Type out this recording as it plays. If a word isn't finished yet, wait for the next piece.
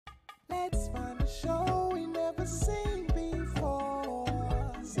Let's find a show we never seen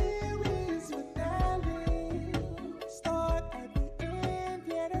before. Series finale. Start at the end,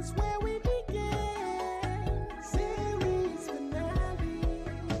 yeah, that's where we begin. Series finale.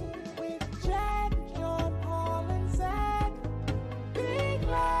 With Jack, John, Paul, and Zach. Big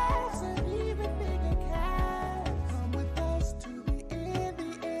laughs and even bigger cats. Come with us to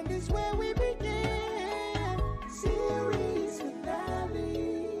the end is where we begin. Series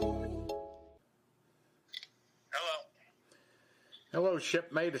finale. Hello. Hello,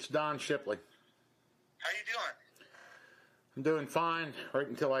 shipmate. It's Don Shipley. How you doing? I'm doing fine, right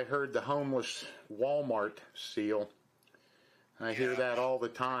until I heard the homeless Walmart seal. I hear that all the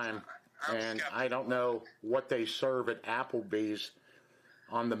time, and I don't know what they serve at Applebee's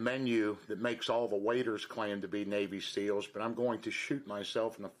on the menu that makes all the waiters claim to be Navy SEALs, but I'm going to shoot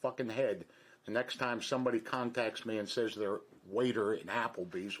myself in the fucking head the next time somebody contacts me and says their waiter at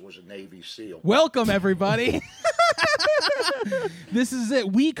Applebee's was a Navy SEAL. Welcome, everybody. This is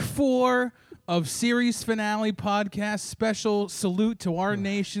it. Week 4 of series finale podcast. Special salute to our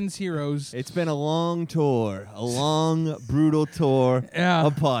nation's heroes. It's been a long tour, a long, brutal tour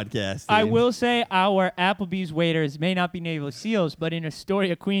of podcasting. I will say our Applebee's waiters may not be Navy SEALs, but in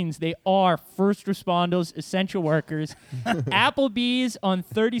Astoria, Queens, they are first responders, essential workers. Applebee's on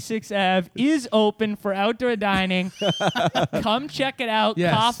 36th Ave is open for outdoor dining. Come check it out.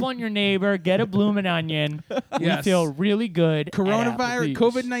 Yes. Cough on your neighbor. Get a bloomin' onion. Yes. We feel really good. Coronavirus,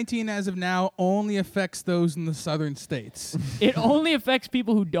 COVID-19 as of now only affects those in the southern states. It only affects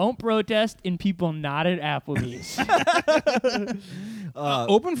people who don't protest and people not at Applebee's.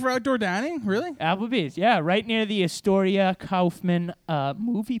 Open for outdoor dining? Really? Applebee's, yeah, right near the Astoria Kaufman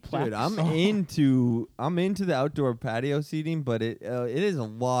movieplex. Dude, I'm into the outdoor patio seating, but it is a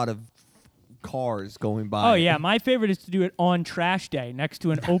lot of cars going by. Oh, yeah. My favorite is to do it on trash day next to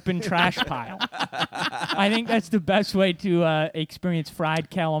an open trash pile. I think that's the best way to experience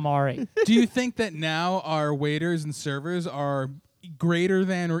fried calamari. Do you think that now our waiters and servers are greater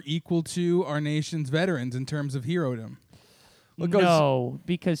than or equal to our nation's veterans in terms of herodom? No,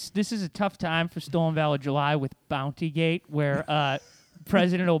 because this is a tough time for Stolen Valor July with Bountygate, where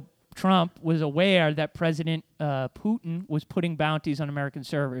President Trump was aware that President Putin was putting bounties on American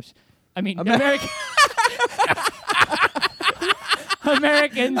servers. I mean, American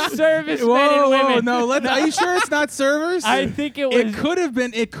servicemen and women. No, are you sure it's not servers? I think it was. It could have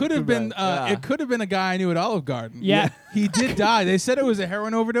been. It could have been. It could have been a guy I knew at Olive Garden. Yeah. He did die. They said it was a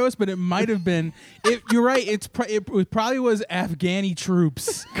heroin overdose, but it might have been. You're right. It probably was Afghani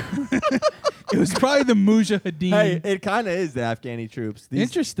troops. It was probably the Mujahideen. Hey, it kind of is the Afghani troops.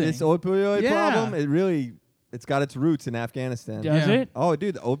 Interesting. This opioid problem, it's got its roots in Afghanistan. Does it? Oh,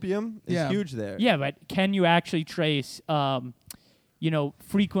 dude, the opium is huge there. Yeah, but can you actually trace, frequent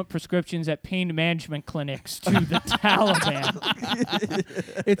prescriptions at pain management clinics to the Taliban?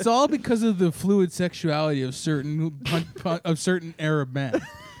 It's all because of the fluid sexuality of certain Arab men.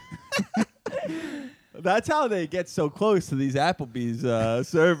 That's how they get so close to these Applebee's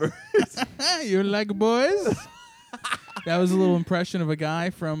servers. You like boys? That was a little impression of a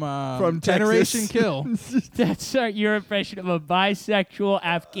guy from Texas. Generation Kill. That's your impression of a bisexual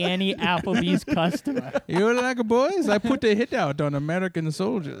Afghani Applebee's customer. You like boys? I put the hit out on American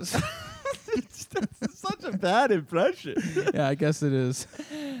soldiers. That's such a bad impression. Yeah, I guess it is.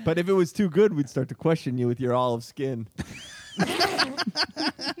 But if it was too good, we'd start to question you with your olive skin.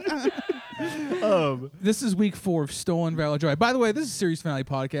 This is week 4 of Stolen Valor July. By the way, this is a series finale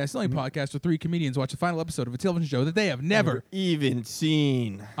podcast. The only podcast where 3 comedians watch the final episode of a television show that they have never even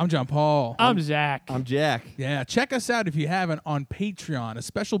seen. I'm John Paul. I'm Zach. I'm Jack. Yeah, check us out if you haven't on Patreon. A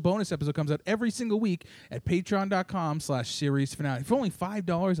special bonus episode comes out every single week at patreon.com/series finale for only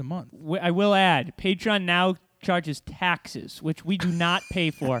 $5 a month. I will add, Patreon now charges taxes, which we do not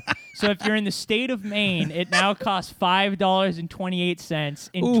pay for. So if you're in the state of Maine, it now costs $5.28,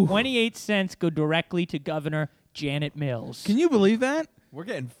 and 28 cents go directly to Governor Janet Mills. Can you believe that? We're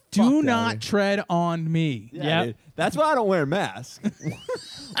getting Do not tread on me. Yeah, Yep. that's why I don't wear a mask.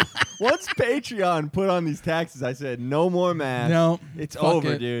 Once Patreon put on these taxes, I said, no more masks. No, it's fuck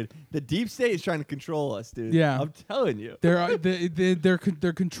over, it. dude. The deep state is trying to control us, dude. Yeah. I'm telling you. They're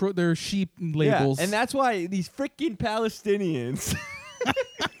sheep labels. Yeah, and that's why these freaking Palestinians.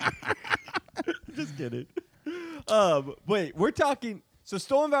 Just kidding. Wait, we're talking. So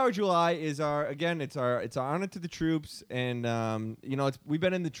Stolen Valor July is it's our honor to the troops, and we've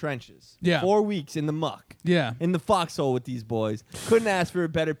been in the trenches. Yeah. 4 weeks in the muck. Yeah. In the foxhole with these boys. Couldn't ask for a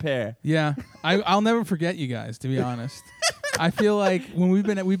better pair. Yeah. I'll never forget you guys, to be honest. I feel like when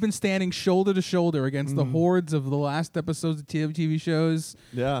we've been standing shoulder to shoulder against the hordes of the last episodes of TV shows.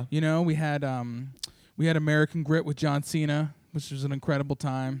 Yeah. You know, we had American Grit with John Cena, which was an incredible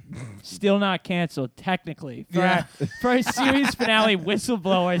time. Still not canceled, technically. Yeah. For a series finale,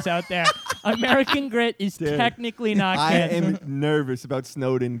 whistleblowers out there, American Grit is Dude, technically not I canceled. am nervous about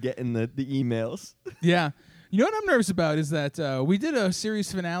Snowden getting the emails. Yeah. You know what I'm nervous about is that we did a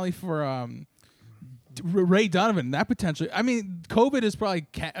series finale for Ray Donovan. That potentially, I mean, COVID has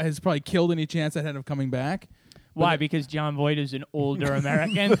probably killed any chance that had of coming back. Why? Because John Voight is an older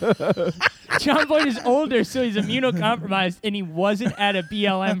American. John Voight is older, so he's immunocompromised, and he wasn't at a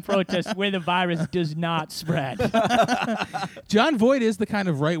BLM protest where the virus does not spread. John Voight is the kind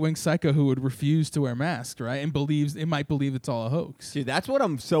of right-wing psycho who would refuse to wear masks, right? And might believe it's all a hoax. Dude, that's what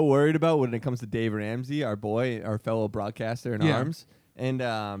I'm so worried about when it comes to Dave Ramsey, our boy, our fellow broadcaster in arms.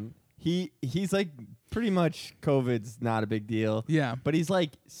 And he's like, pretty much COVID's not a big deal. Yeah. But he's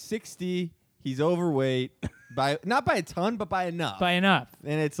like 60. He's overweight. Not by a ton, but by enough. By enough.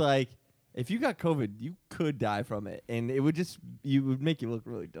 And it's like, if you got COVID, you could die from it. And it would make you look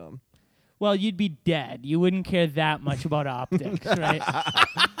really dumb. Well, you'd be dead. You wouldn't care that much about optics, right?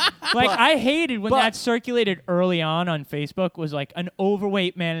 I hated when that circulated early on Facebook, was like an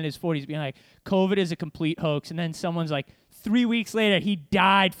overweight man in his 40s being like, COVID is a complete hoax. And then someone's like, 3 weeks later, he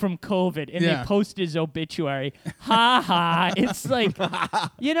died from COVID, and they posted his obituary. Ha ha. It's like,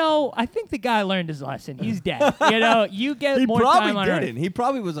 I think the guy learned his lesson. He's dead. You get more time on Earth. He probably didn't. He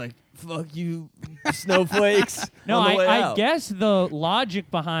probably was like, fuck you, snowflakes. No, on the way I out. guess the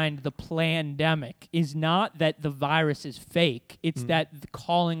logic behind the plandemic is not that the virus is fake. It's that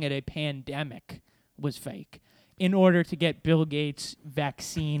calling it a pandemic was fake in order to get Bill Gates'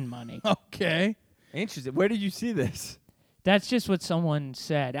 vaccine money. Okay. Interesting. Where did you see this? That's just what someone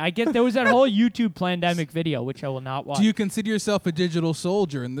said. I get there was that whole YouTube plandemic video, which I will not watch. Do you consider yourself a digital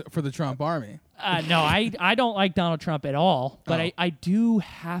soldier for the Trump army? No, I don't like Donald Trump at all. But I do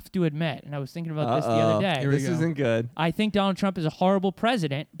have to admit, and I was thinking about this the other day. Here we This go. isn't good. I think Donald Trump is a horrible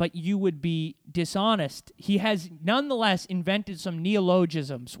president, but you would be dishonest. He has nonetheless invented some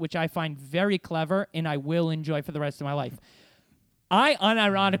neologisms, which I find very clever and I will enjoy for the rest of my life. I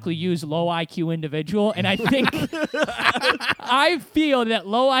unironically use low IQ individual, and I think I feel that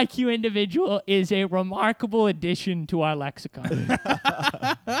low IQ individual is a remarkable addition to our lexicon.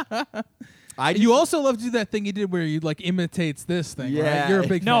 You also love to do that thing you did where you like imitates this thing, Yeah. right? You're a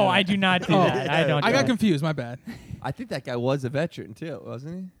big No, fan. I do not do that. I don't. I do got that. confused. My bad. I think that guy was a veteran too,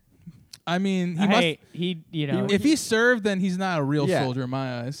 wasn't I mean, he Hey, if he served, then he's not a real Yeah. soldier in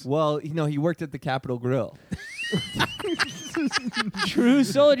my eyes. he? Well, he worked at the Capitol Grill. true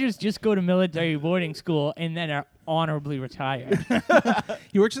soldiers just go to military boarding school and then are honorably retired.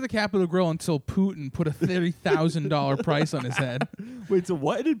 He works at the Capitol Grill until Putin put a $30,000 price on his head. Wait, so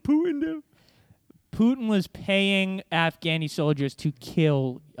what did Putin do? Putin was paying Afghani soldiers to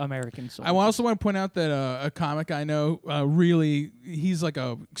kill American soldiers. I also want to point out that a comic I know he's like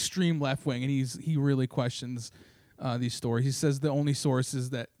a extreme left wing, and he really questions these stories. He says the only source is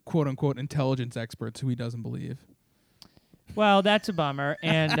that quote unquote intelligence experts who he doesn't believe. Well, that's a bummer,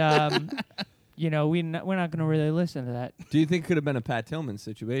 and we're not going to really listen to that. Do you think it could have been a Pat Tillman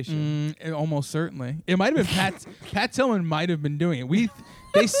situation? Almost certainly, it might have been Pat. Pat Tillman might have been doing it.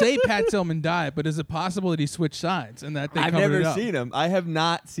 They say Pat Tillman died, but is it possible that he switched sides and that they I've covered never it up? seen him. I have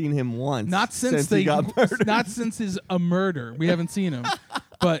not seen him once. Not since he got murdered. Not since his murder. We haven't seen him,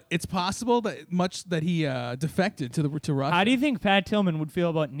 but it's possible that he defected to Russia. How do you think Pat Tillman would feel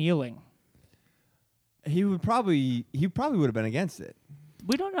about kneeling? He probably would have been against it.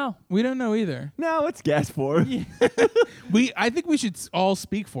 We don't know. We don't know either. No, it's gas for. I think we should all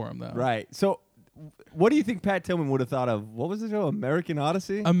speak for him though. Right. So, what do you think Pat Tillman would have thought of? What was the show? American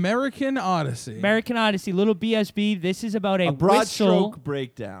Odyssey? American Odyssey. American Odyssey, little BSB. This is about A broad whistle, stroke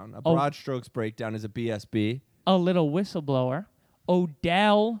breakdown. A broad strokes breakdown is a BSB. a little whistleblower.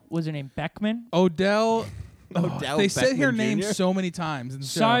 Odell was her name Beckman. Odell. Odell They said her Beckman name Jr.? so many times. In the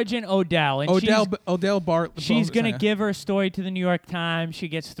show. Sergeant Odell. And Odell Bart. she's going to sorry. give her story to the New York Times. She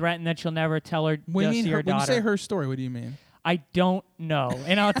gets threatened that she'll never tell her What do you just mean? her When you daughter. say her story, what do you mean? I don't know,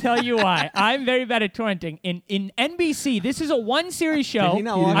 and I'll tell you why. I'm very bad at torrenting. In NBC, this is a one-series show. Did he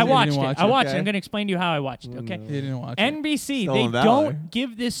not watch I it? watched He didn't it. watch I it, watched okay. it. I'm going to explain to you how I watched it, okay? He didn't watch it. NBC, Stolen they Valor. don't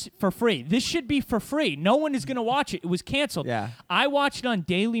give this for free. This should be for free. No one is going to watch it. It was canceled. Yeah. I watched it on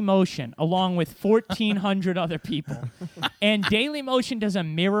Daily Motion along with 1,400 other people. And Daily Motion does a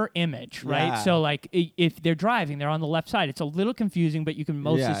mirror image, right? Yeah. So, like, if they're driving, they're on the left side. It's a little confusing, but you can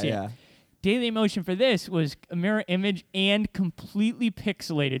mostly see it. Daily Motion for this was a mirror image and completely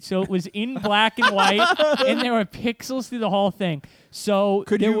pixelated. So it was in black and white, and there were pixels through the whole thing. So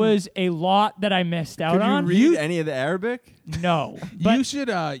there was a lot that I missed out on. Could you read any of the Arabic? No. But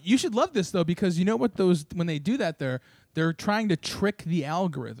you should love this though, because you know what when they do that, they're trying to trick the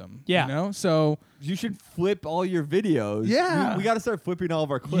algorithm. Yeah. You know? So You should flip all your videos. Yeah. We got to start flipping all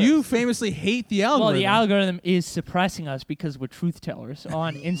of our clips. you famously hate the algorithm. well, the algorithm is suppressing us because we're truth tellers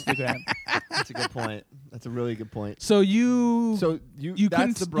on Instagram. That's a good point. That's a really good point. So you That's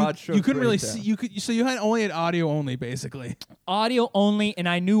couldn't the broad strokes. you couldn't really breakdown. see so you had only had audio only basically. Audio only, and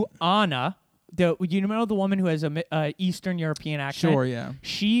I knew Anna. You know the woman who has a Eastern European accent? Sure, yeah.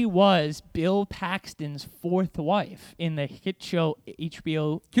 She was Bill Paxton's fourth wife in the hit show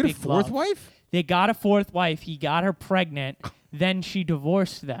HBO You had Big a fourth Love. wife? They got a fourth wife. He got her pregnant. Then she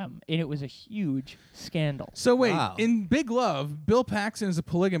divorced them, and it was a huge scandal. So wait, Wow. in Big Love, Bill Paxton is a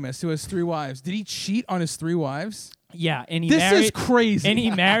polygamist who has 3 wives. Did he cheat on his 3 wives? Yeah, and he This married, is crazy. And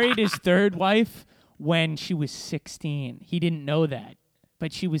he married his third wife when she was 16. He didn't know that,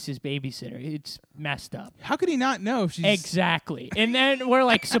 but she was his babysitter. It's messed up. How could he not know if she's Exactly. And then we're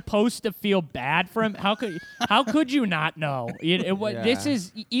like supposed to feel bad for him. How could you not know? This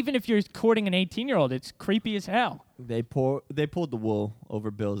is, even if you're courting an 18-year-old, it's creepy as hell. They pulled the wool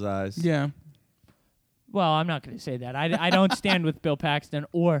over Bill's eyes. Yeah. Well, I'm not going to say that. I don't stand with Bill Paxton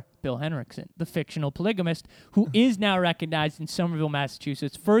or Bill Henriksen, the fictional polygamist, who is now recognized in Somerville,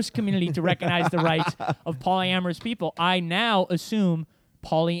 Massachusetts, first community to recognize the rights of polyamorous people. I now assume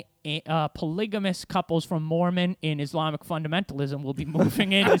polygamous couples from Mormon and Islamic fundamentalism will be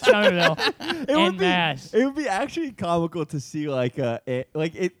moving into Somerville en masse. It would be actually comical to see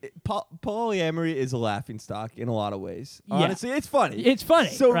polyamory is a laughingstock in a lot of ways. Yeah. Honestly, it's funny. It's funny,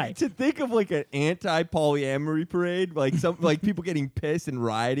 So right. to think of like an anti-polyamory parade, like some like people getting pissed and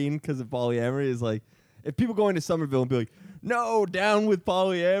rioting because of polyamory is like if people go into Somerville and be like, "No, down with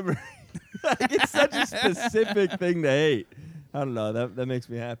polyamory." Like, it's such a specific thing to hate. I don't know. That makes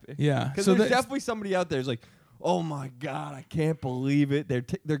me happy. Yeah. Because So there's that's- definitely somebody out there who's like, "Oh my God, I can't believe it. They're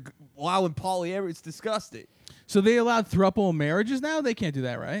allowing polyamory. It's disgusting." So they allowed throuple marriages now? They can't do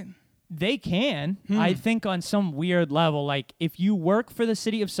that, right? They can, I think, on some weird level. Like, if you work for the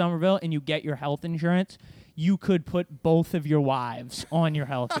city of Somerville and you get your health insurance, you could put both of your wives on your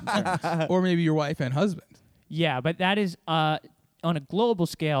health insurance. Or maybe your wife and husband. Yeah, but that is, on a global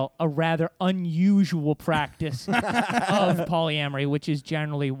scale, a rather unusual practice of polyamory, which is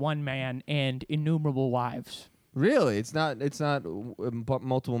generally one man and innumerable wives. Really? It's not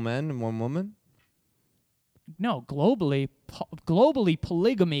multiple men and one woman? No, globally,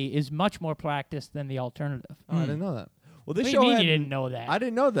 polygamy is much more practiced than the alternative. Oh, I didn't know that. Well, this What do show you mean had- you didn't know that? I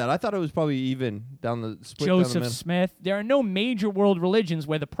didn't know that. I thought it was probably even down the split down the Joseph middle. Smith. There are no major world religions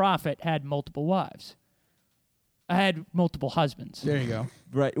where the prophet had multiple wives. I had multiple husbands. There you go.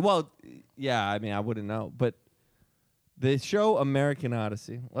 Right. Well, yeah, I mean, I wouldn't know. But the show American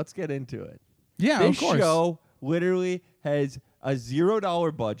Odyssey, let's get into it. Yeah, This of course. show literally has a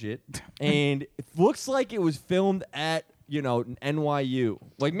 $0 budget and it looks like it was filmed at, NYU.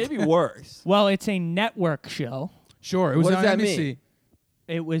 Like maybe worse. Well, it's a network show. Sure, it was What on does that NBC. mean?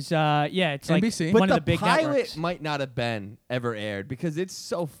 It was, it's like NBC. But one the of the big pilot networks. might not have been ever aired because it's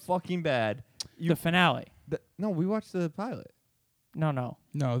so fucking bad. The finale. No, we watched the pilot. No.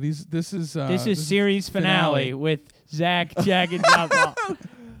 No, this is This is series finale with Zach, Jag, and Jabba.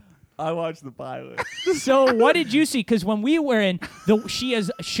 I watched the pilot. So what did you see? Because when we were she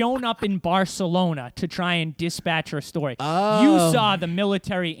has shown up in Barcelona to try and dispatch her story. Oh. You saw the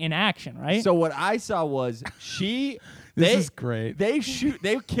military in action, right? So what I saw was This they is great. They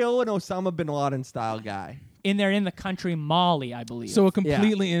kill an Osama bin Laden style guy. and they're in the country Mali, I believe. So a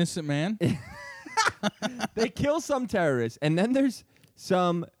completely innocent man. They kill some terrorists, and then there's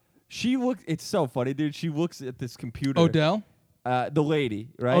some. She looks. It's so funny, dude. She looks at this computer. Odell. The lady,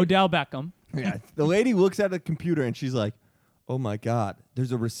 right? Odell Beckham. Yeah. The lady looks at the computer and she's like, "Oh my God,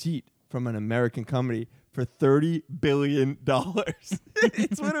 there's a receipt from an American company for $30 billion."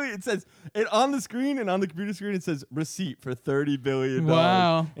 It's literally, it says it on the screen and on the computer screen. It says receipt for $30 billion.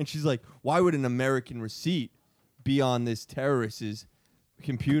 Wow. And she's like, "Why would an American receipt be on this terrorist's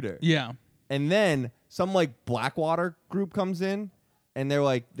computer?" Yeah. And then some like Blackwater group comes in, and they're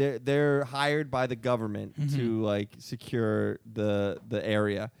like they're hired by the government to like secure the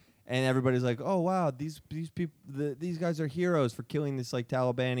area, and everybody's like, "Oh wow, these people, these guys are heroes for killing this like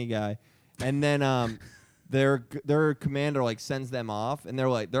Talibani guy," and then their commander like sends them off, and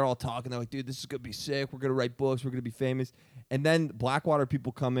they're all talking. They're like, "Dude, this is gonna be sick. We're gonna write books. We're gonna be famous." And then Blackwater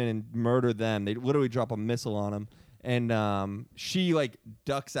people come in and murder them. They literally drop a missile on them, and she like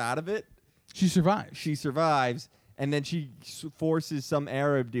ducks out of it. She survives. She survives, and then she forces some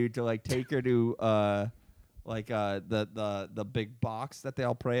Arab dude to like take her to the big box that they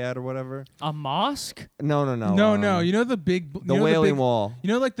all pray at or whatever. A mosque? No. No. You know the big The Wailing Wall. You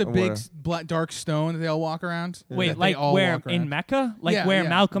know, like the Or big where? black dark stone that they all walk around. Wait, That they like all where walk around. in Mecca? Like Yeah, where yeah.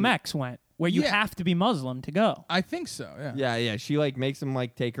 Malcolm X went, where you Yeah. have to be Muslim to go. I think so. Yeah. Yeah. She like makes him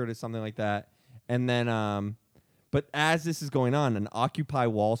like take her to something like that, and then but as this is going on, an Occupy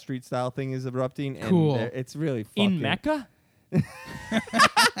Wall Street style thing is erupting. And Cool. it's really fucking In Mecca?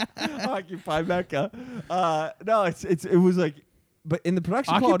 Occupy Mecca. No, it was like, but in the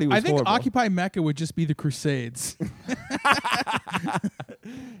production quality was I think horrible. Occupy Mecca would just be the Crusades.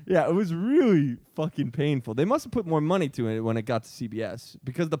 Yeah, it was really fucking painful. They must have put more money to it when it got to CBS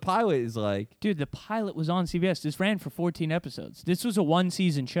because the pilot is like, Dude, the pilot was on CBS. This ran for 14 episodes. This was a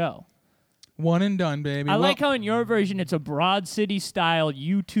one-season show. One and done, baby. I Well, like how in your version it's a Broad City style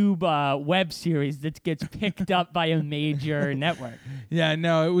YouTube web series that gets picked up by a major network. Yeah,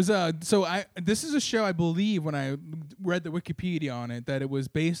 no, it was this is a show I believe when I read the Wikipedia on it that it was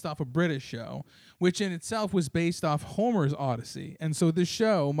based off a British show, which in itself was based off Homer's Odyssey. And so this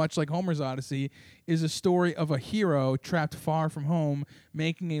show, much like Homer's Odyssey, is a story of a hero trapped far from home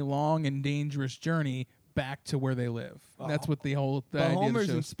making a long and dangerous journey back to where they live. That's what the whole but idea Homer's of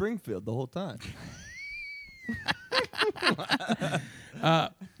the in show. Springfield the whole time.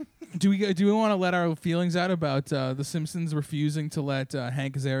 Do we want to let our feelings out about The Simpsons refusing to let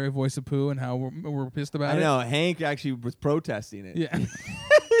Hank Azaria voice Apu and how we're pissed about I it? know Hank actually was protesting it. Yeah.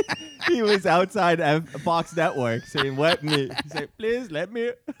 He was outside Fox Network saying, "Let me." He said, "Please let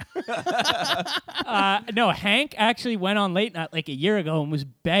me." No, Hank actually went on late night like a year ago and was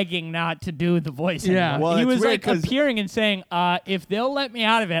begging not to do the voice Yeah. anymore. Well, He it's was weird like 'cause- appearing and saying, if they'll let me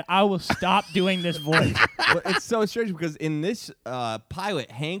out of it, I will stop doing this voice. Well, it's so strange because in this pilot,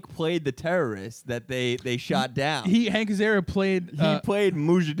 Hank played the terrorist that they shot down. Hank Azaria played. He played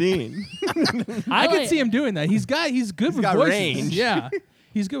Mujahideen. I could like- see him doing that. He's good He's with got voices. range. Yeah,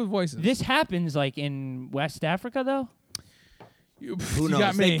 he's good with voices. This happens like in West Africa, though. Who You knows?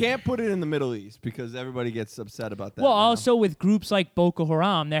 got They me. can't put it in the Middle East because everybody gets upset about that. Well, now. also with groups like Boko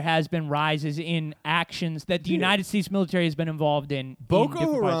Haram, there has been rises in actions that the United States military has been involved in. Boko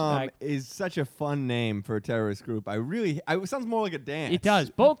different parts of Haram is such a fun name for a terrorist group. It sounds more like a dance. It does.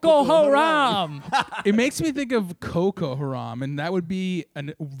 Boko Haram. It makes me think of Boko Haram, and that would be a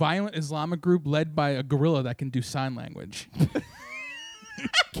violent Islamic group led by a gorilla that can do sign language.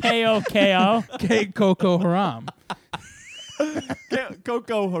 KOKO. Boko Haram.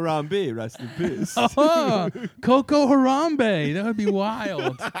 Coco Harambe, rest in peace. Oh, Boko Harambe. That would be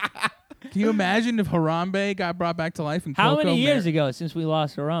wild. Can you imagine if Harambe got brought back to life? And How Coco many years ago since we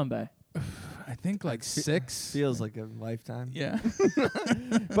lost Harambe? I think like 6. Feels like a lifetime. Yeah.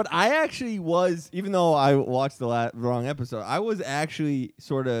 But I actually was, even though I watched the wrong episode, I was actually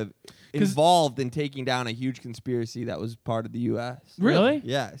sort of 'Cause- involved in taking down a huge conspiracy that was part of the U.S. Really?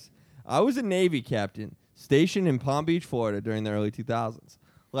 Yes. I was a Navy captain stationed in Palm Beach, Florida during the early 2000s.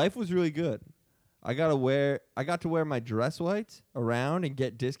 Life was really good. I got to wear my dress whites around and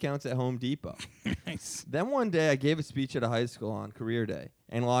get discounts at Home Depot. Nice. Then one day I gave a speech at a high school on career day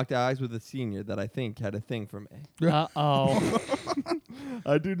and locked eyes with a senior that I think had a thing for me. Uh-oh.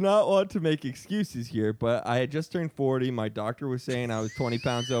 I do not want to make excuses here, but I had just turned 40. My doctor was saying I was 20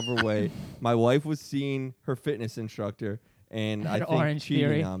 pounds overweight. My wife was seeing her fitness instructor, and I Had think Orange cheating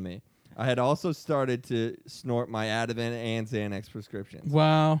Theory. on me. I had also started to snort my Ativan and Xanax prescriptions.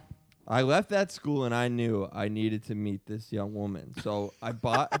 Wow. I left that school and I knew I needed to meet this young woman. So I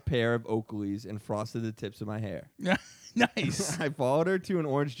bought a pair of Oakleys and frosted the tips of my hair. Nice. I followed her to an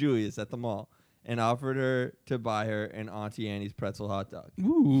Orange Julius at the mall and offered her to buy her an Auntie Annie's pretzel hot dog.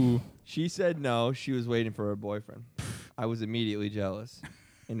 Ooh. She said no. She was waiting for her boyfriend. I was immediately jealous.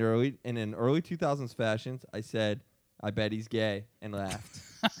 In an early 2000s fashions, I said, "I bet he's gay," and laughed.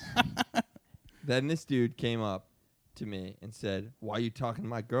 Then this dude came up to me and said, "Why you talking to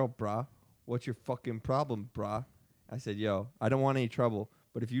my girl, brah? What's your fucking problem, brah?" I said, "Yo, I don't want any trouble,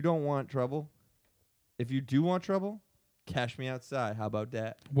 but if you do want trouble, cash me outside. How about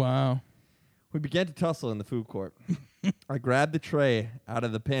that?" Wow. We began to tussle in the food court. I grabbed the tray out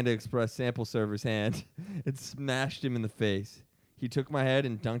of the Panda Express sample server's hand and smashed him in the face. He took my head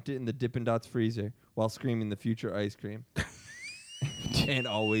and dunked it in the Dippin' Dots freezer while screaming the future ice cream. And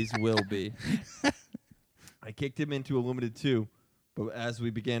always will be. I kicked him into a limited 2, but as we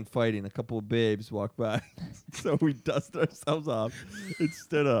began fighting, a couple of babes walked by. So we dusted ourselves off and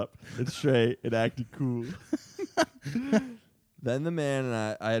stood up and straight and acted cool. Then the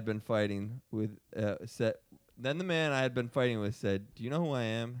man I had been fighting with said, "Do you know who I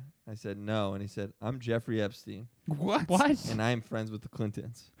am?" I said, no. And he said, I'm Jeffrey Epstein, What? What? and I am friends with the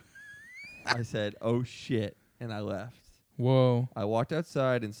Clintons. I said, oh, shit, and I left. Whoa. I walked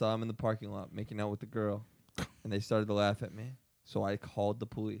outside and saw him in the parking lot making out with the girl, and they started to laugh at me. So I called the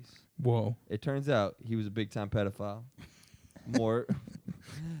police. Whoa. It turns out he was a big-time pedophile.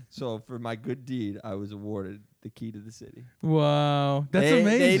 So for my good deed, I was awarded the key to the city. Wow. That's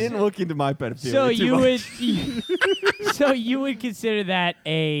amazing. They didn't look into my pedophilia. So too you much. would, so you would consider that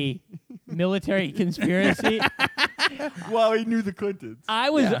a military conspiracy? Well, he knew the Clintons. I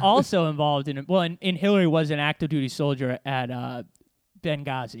was also involved in it. Well, and Hillary was an active duty soldier at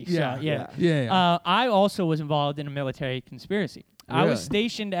Benghazi. Yeah. So, yeah. Yeah. I also was involved in a military conspiracy. I was Really?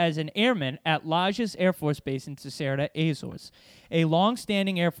 stationed as an airman at Lajes Air Force Base in Caserta, Azores, a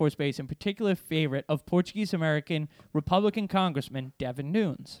long-standing Air Force base and particular favorite of Portuguese-American Republican Congressman Devin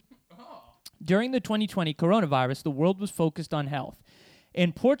Nunes. During the 2020 coronavirus, the world was focused on health,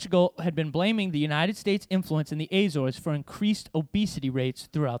 and Portugal had been blaming the United States' influence in the Azores for increased obesity rates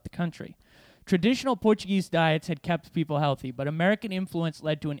throughout the country. Traditional Portuguese diets had kept people healthy, but American influence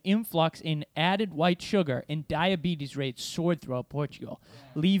led to an influx in added white sugar, and diabetes rates soared throughout Portugal,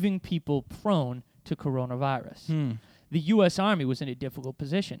 leaving people prone to coronavirus. The U.S. Army was in a difficult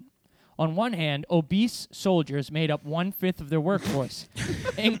position. On one hand, obese soldiers made up 1/5 of their workforce,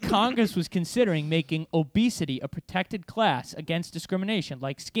 and Congress was considering making obesity a protected class against discrimination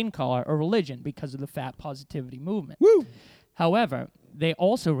like skin color or religion because of the fat positivity movement. Woo! However, they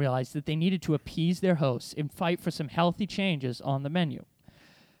also realized that they needed to appease their hosts and fight for some healthy changes on the menu.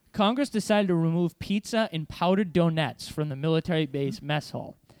 Congress decided to remove pizza and powdered donuts from the military base mess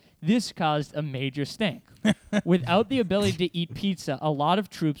hall. This caused a major stink. Without the ability to eat pizza, a lot of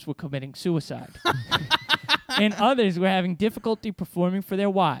troops were committing suicide. And others were having difficulty performing for their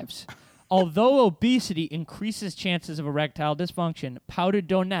wives. Although obesity increases chances of erectile dysfunction, powdered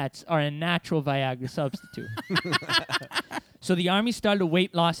donuts are a natural Viagra substitute. So the Army started a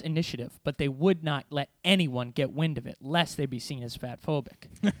weight loss initiative, but they would not let anyone get wind of it, lest they be seen as fatphobic.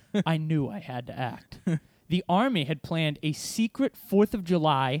 I knew I had to act. The Army had planned a secret 4th of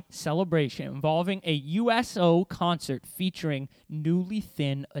July celebration involving a USO concert featuring newly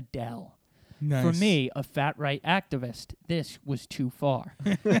thin Adele. Nice. For me, a fat right activist, this was too far.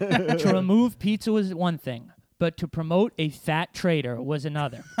 To remove pizza was one thing, but to promote a fat traitor was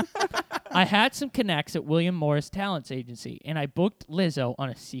another. I had some connects at William Morris Talents Agency, and I booked Lizzo on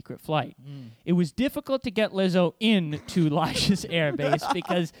a secret flight. It was difficult to get Lizzo into Lajes Air Base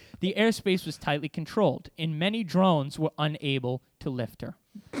because the airspace was tightly controlled, and many drones were unable to lift her.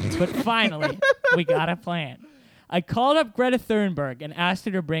 But finally, we got a plan. I called up Greta Thunberg and asked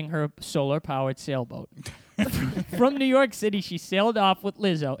her to bring her solar-powered sailboat. From New York City, she sailed off with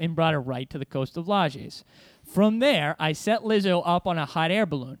Lizzo and brought her right to the coast of Lajes. From there, I set Lizzo up on a hot air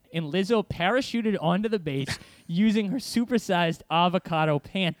balloon, and Lizzo parachuted onto the base using her supersized avocado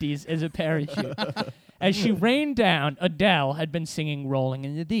panties as a parachute. As she rained down, Adele had been singing Rolling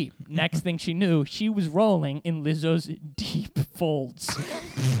in the Deep. Next thing she knew, she was rolling in Lizzo's deep folds.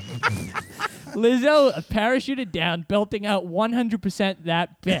 Lizzo parachuted down, belting out 100%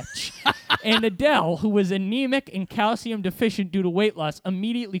 that bitch. And Adele, who was anemic and calcium deficient due to weight loss,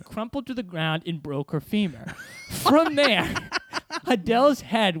 immediately crumpled to the ground and broke her femur. From there, Adele's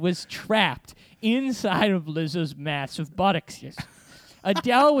head was trapped inside of Lizzo's massive buttocks.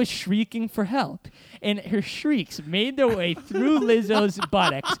 Adele was shrieking for help, and her shrieks made their way through Lizzo's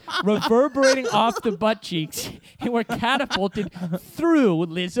buttocks, reverberating off the butt cheeks, and were catapulted through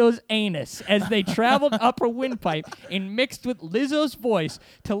Lizzo's anus as they traveled up her windpipe and mixed with Lizzo's voice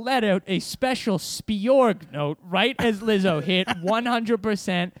to let out a special Spiorg note right as Lizzo hit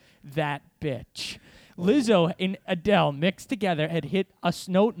 100% that bitch. Lizzo and Adele mixed together had hit a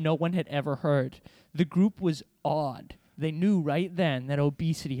note no one had ever heard. The group was awed. They knew right then that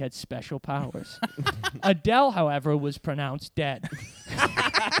obesity had special powers. Adele, however, was pronounced dead.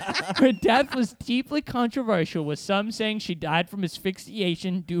 Her death was deeply controversial, with some saying she died from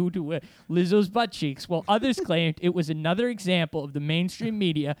asphyxiation due to Lizzo's butt cheeks, while others claimed it was another example of the mainstream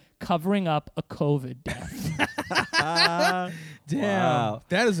media covering up a COVID death. Damn. Wow.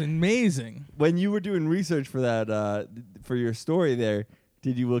 That is amazing. When you were doing research for that, for your story there,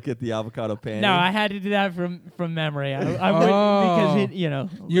 did you look at the avocado panty? No, I had to do that from memory. I would, because it, You're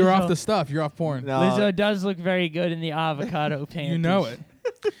Lizzo- off the stuff. You're off porn. No. Lizzo does look very good in the avocado panties. You know it.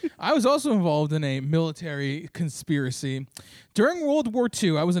 I was also involved in a military conspiracy. During World War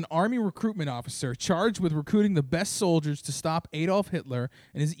II, I was an Army recruitment officer charged with recruiting the best soldiers to stop Adolf Hitler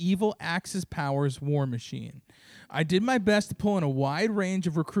and his evil Axis powers war machine. I did my best to pull in a wide range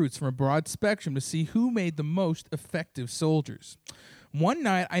of recruits from a broad spectrum to see who made the most effective soldiers. One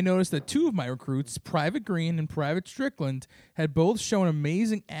night, I noticed that 2 of my recruits, Private Green and Private Strickland, had both shown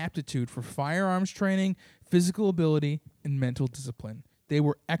amazing aptitude for firearms training, physical ability, and mental discipline. They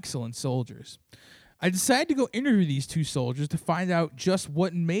were excellent soldiers. I decided to go interview these 2 soldiers to find out just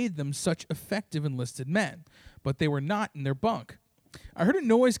what made them such effective enlisted men, but they were not in their bunk. I heard a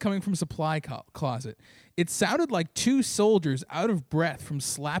noise coming from a supply closet. It sounded like 2 soldiers out of breath from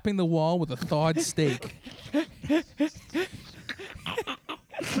slapping the wall with a thawed steak.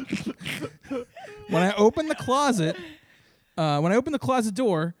 When I opened the closet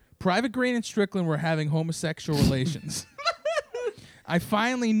door, Private Green and Strickland were having homosexual relations. I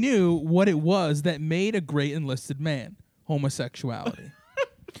finally knew what it was that made a great enlisted man: homosexuality.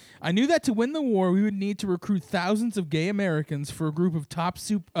 I knew that to win the war, we would need to recruit thousands of gay Americans for a group of top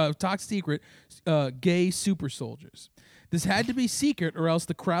secret gay super soldiers. This had to be secret, or else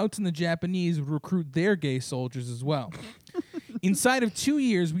the Krauts and the Japanese would recruit their gay soldiers as well. Inside of 2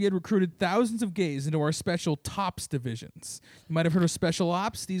 years, we had recruited thousands of gays into our special TOPS divisions. You might have heard of special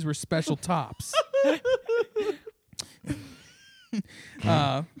ops. These were special TOPS.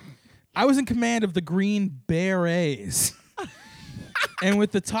 I was in command of the Green Berets. And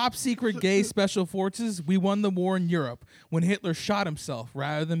with the top secret gay special forces, we won the war in Europe when Hitler shot himself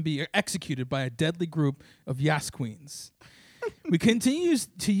rather than be executed by a deadly group of Yas Queens. We continue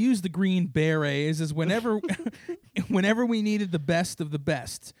to use the Green Berets as whenever we needed the best of the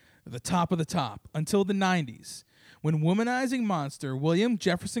best, the top of the top, until the 90s, when womanizing monster William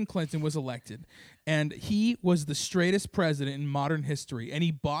Jefferson Clinton was elected, and he was the straightest president in modern history, and he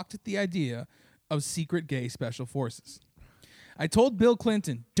balked at the idea of secret gay special forces. I told Bill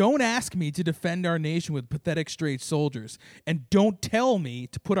Clinton, don't ask me to defend our nation with pathetic straight soldiers, and don't tell me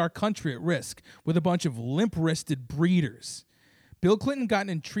to put our country at risk with a bunch of limp-wristed breeders. Bill Clinton got an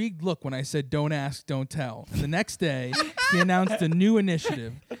intrigued look when I said, don't ask, don't tell. And the next day, he announced a new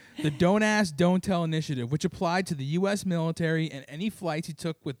initiative, the Don't Ask, Don't Tell initiative, which applied to the U.S. military and any flights he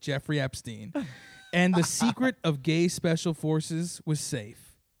took with Jeffrey Epstein. And the secret of gay special forces was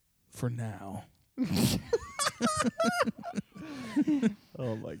safe. For now.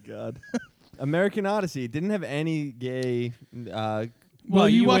 Oh, my God. American Odyssey didn't have any gay... Well,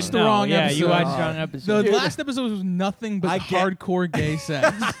 you watched the wrong episode. Yeah, you watched the wrong episode. The last episode was nothing but hardcore gay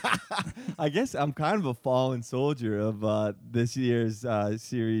sex. I guess I'm kind of a fallen soldier of this year's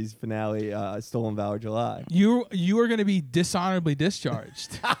series finale, Stolen Valor July. You are going to be dishonorably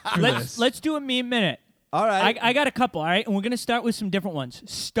discharged. Let's do a meme minute. All right. I got a couple, all right? And we're going to start with some different ones.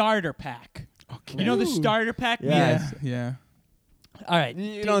 Starter pack. Okay. You know the starter pack? Yes. Yeah. All right.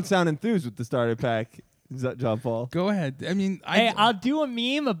 You don't sound enthused with the starter pack, John Paul. Go ahead. I mean, I'll do a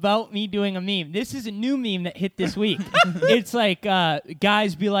meme about me doing a meme. This is a new meme that hit this week. It's like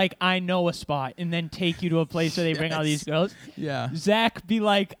guys be like, I know a spot, and then take you to a place where they bring all these girls. Yeah. Zach be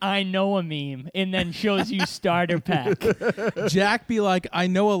like, I know a meme, and then shows you starter pack. Jack be like, I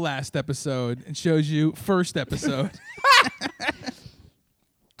know a last episode, and shows you first episode.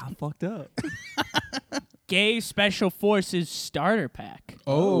 I fucked up. Gay Special Forces starter pack.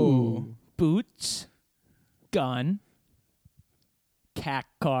 Oh. Boots. Gun. CAC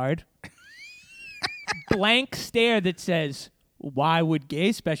card. Blank stare that says, why would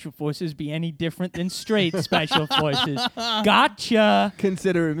gay special forces be any different than straight special forces? Gotcha.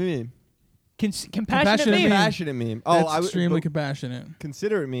 Considerate meme. Compassionate meme. Compassionate meme. That's extremely compassionate.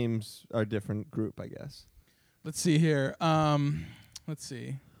 Considerate memes are a different group, I guess. Let's see here. Let's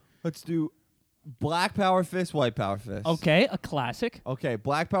see. Let's do Black Power Fist, White Power Fist. Okay, a classic. Okay,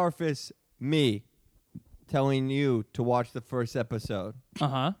 Black Power Fist, me telling you to watch the first episode.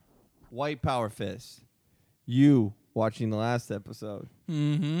 Uh-huh. White Power Fist, you watching the last episode.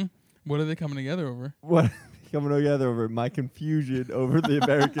 Mm-hmm. What are they coming together over? What coming together over my confusion over the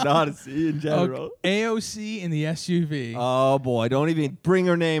American Odyssey in general. Okay. AOC in the SUV. Oh boy, don't even bring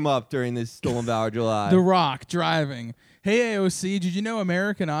her name up during this Stolen Valor July. The Rock driving. Hey AOC, did you know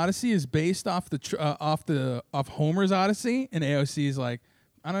American Odyssey is based off off Homer's Odyssey? And AOC is like,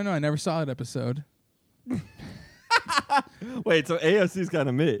 I don't know, I never saw that episode. Wait, so AOC's kind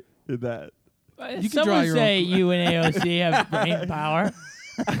of me in that. You can Some draw would your say own. you and AOC have brain power.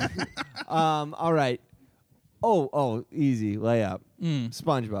 All right. Oh, easy layup.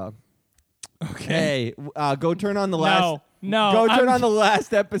 SpongeBob. Okay. Hey, go turn on the last. No, Go turn on the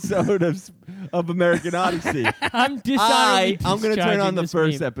last episode of American Odyssey. I'm dishonorably I'm going to turn on the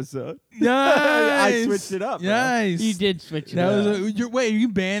first meme. episode. Nice. I switched it up. Bro. Nice. You did switch it That up. was wait, are you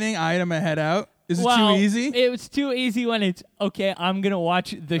banning item a head out? Is it Well, too easy? It was too easy when it's, okay, I'm going to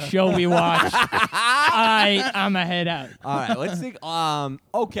watch the show we watched. I'm a head out. All right, let's think.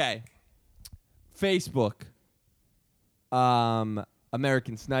 Okay. Facebook.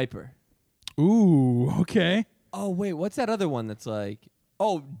 American Sniper. Ooh, okay. Oh, wait, what's that other one that's like...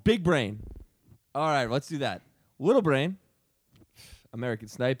 Oh, Big Brain. All right, let's do that. Little Brain, American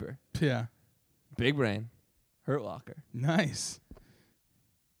Sniper. Yeah. Big Brain, Hurt Locker. Nice.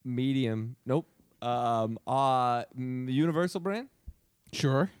 Medium, nope. Universal Brain?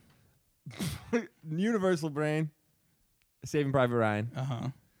 Sure. Universal Brain, Saving Private Ryan. Uh-huh.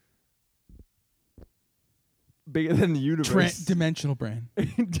 Bigger than the universe. Dimensional brain.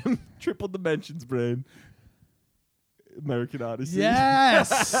 Triple Dimensions Brain. American Odyssey.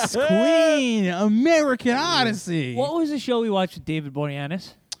 Yes! Queen! American Odyssey! What was the show we watched with David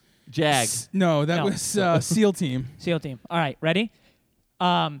Boreanaz? Jag. No, that was SEAL Team. SEAL Team. All right, ready?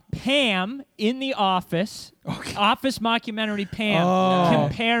 Pam in the office. Okay. Office mockumentary Pam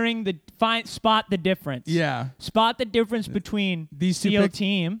comparing spot the difference. Yeah. Spot the difference between These two SEAL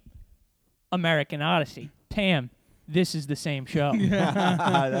Team, American Odyssey. Pam, this is the same show.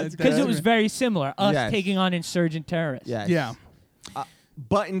 That's Because good. it was very similar. Us Yes. taking on insurgent terrorists. Yes. Yeah.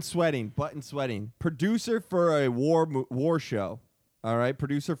 Button sweating. Producer for a war show. All right,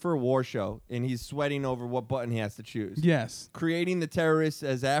 producer for a war show, and he's sweating over what button he has to choose. Yes. Creating the terrorists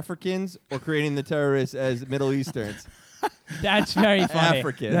as Africans or creating the terrorists as Middle Easterns? That's very funny.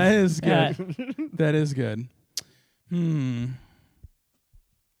 Africans. That is good. That is good.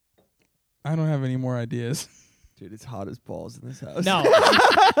 I don't have any more ideas. Dude, it's hot as balls in this house. No,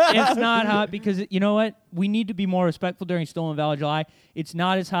 it's not hot because, you know what? We need to be more respectful during Stolen Valor July. It's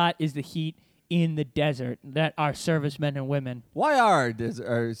not as hot as the heat in the desert that our servicemen and women. Why are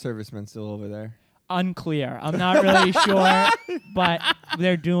our servicemen still over there? Unclear. I'm not really sure, but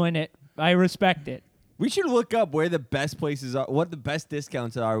they're doing it. I respect it. We should look up where the best places are, what the best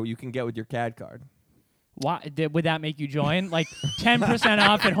discounts are you can get with your CAD card. Why would that make you join? Like 10%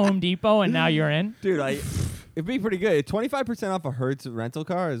 off at Home Depot, and now you're in? Dude, it'd be pretty good. 25% off a Hertz rental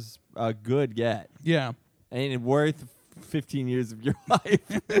car is a good get. Yeah. And worth 15 years of your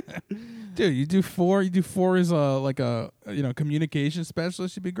life. Dude, you do 4. You do 4 as a communication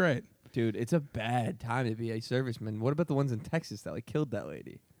specialist. You'd be great. Dude, it's a bad time to be a serviceman. What about the ones in Texas that killed that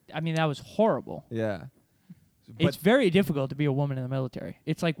lady? I mean, that was horrible. Yeah. It's very difficult to be a woman in the military.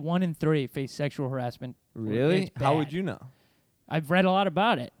 It's like 1 in 3 face sexual harassment. Really? It's How bad. would you know? I've read a lot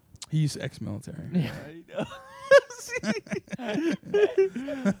about it. He's ex-military.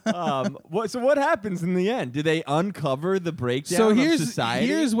 What happens in the end? Do they uncover the breakdown So of here's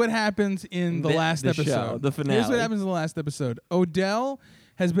society? what happens in the last the show, episode. the finale. Here's what happens in the last episode. Odell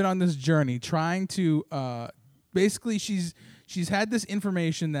has been on this journey trying to basically she's had this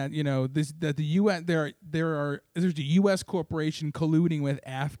information that that the US there's a US corporation colluding with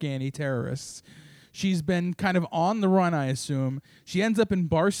Afghani terrorists. She's been kind of on the run, I assume. She ends up in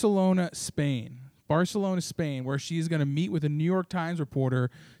Barcelona, Spain, where she's going to meet with a New York Times reporter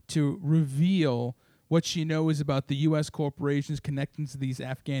to reveal what she knows about the U.S. corporations connecting to these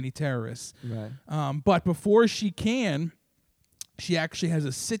Afghani terrorists. Right. But before she can, she actually has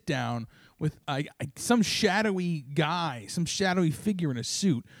a sit-down with some shadowy guy, some shadowy figure in a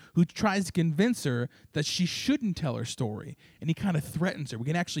suit who tries to convince her that she shouldn't tell her story. And he kind of threatens her. We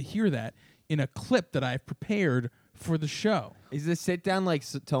can actually hear that in a clip that I've prepared for the show. Is this sit down like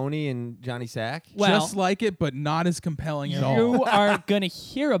Tony and Johnny Sack? Well, just like it, but not as compelling at all. You are going to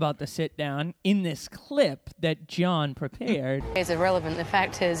hear about the sit-down in this clip that John prepared. It's irrelevant. The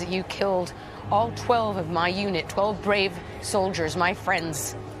fact is you killed all 12 of my unit, 12 brave soldiers, my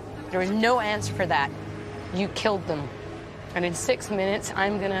friends. There is no answer for that. You killed them. And in 6 minutes,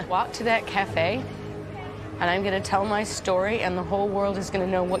 I'm going to walk to that cafe, and I'm going to tell my story, and the whole world is going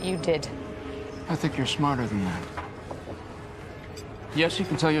to know what you did. I think you're smarter than that. Yes, you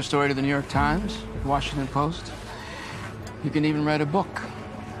can tell your story to the New York Times, Washington Post. You can even write a book.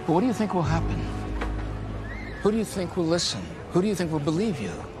 But what do you think will happen? Who do you think will listen? Who do you think will believe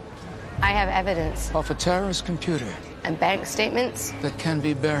you? I have evidence Off a terrorist computer and bank statements. that can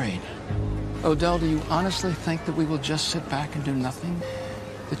be buried. Odell, do you honestly think that we will just sit back and do nothing?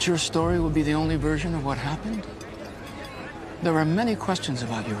 That your story will be the only version of what happened? There are many questions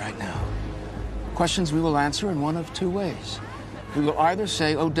about you right now. Questions we will answer in one of two ways. We will either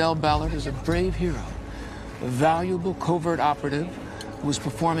say Odell Ballard is a brave hero, a valuable covert operative who is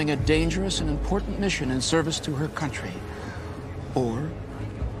performing a dangerous and important mission in service to her country. Or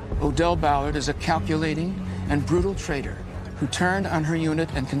Odell Ballard is a calculating and brutal traitor who turned on her unit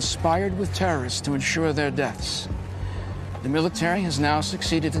and conspired with terrorists to ensure their deaths. The military has now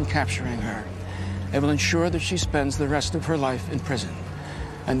succeeded in capturing her and will ensure that she spends the rest of her life in prison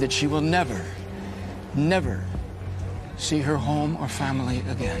and that she will never see her home or family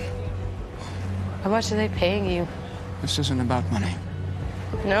again. How much are they paying you? This isn't about money.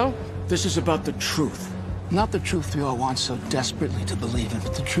 No? This is about the truth. Not the truth we all want so desperately to believe in,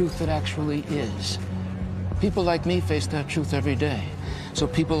 but the truth that actually is. People like me face that truth every day, so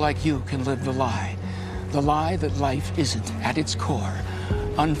people like you can live the lie. The lie that life isn't, at its core,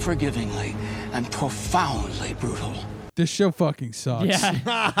 unforgivingly and profoundly brutal. This show fucking sucks. Yeah.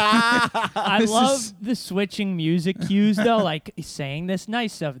 I This love is- the switching music cues, though, like saying this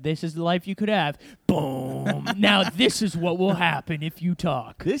nice stuff. This is the life you could have. Boom. Now this is what will happen if you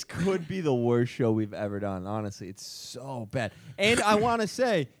talk. This could be the worst show we've ever done. Honestly, it's so bad. And I want to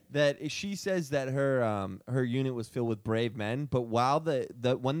say that she says that her unit was filled with brave men, but while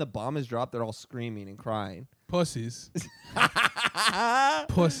when the bomb is dropped, they're all screaming and crying. Pussies.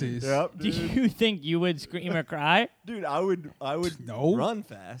 Pussies. Yep, Do you think you would scream or cry? dude. I would No. run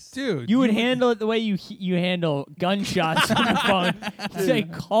fast, Dude. You would handle it the way you handle gunshots on the phone. Say,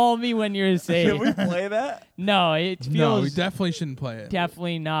 call me when you're safe. Can we play that? No, it feels No, we definitely shouldn't play it.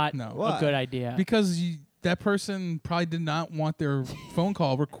 definitely not No. a Why? good idea. Because that person probably did not want their phone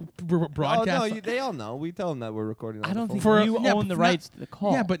call broadcast. Oh no, they all know. We tell them that we're recording. I don't think For- you yeah, own the but rights not- to the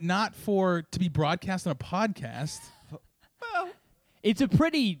call. Yeah, but not to be broadcast on a podcast. it's a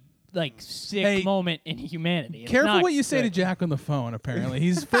pretty sick Hey, moment in humanity. It's Careful not what you say to good. Jack on the phone, apparently.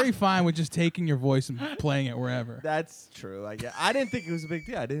 He's very fine with just taking your voice and playing it wherever. That's true. I guess. I didn't think it was a big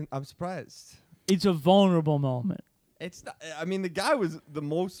deal. I'm surprised. It's a vulnerable moment. It's not. I mean, the guy was the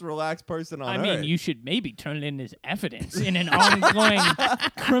most relaxed person on I earth. mean, you should maybe turn it in as evidence in an ongoing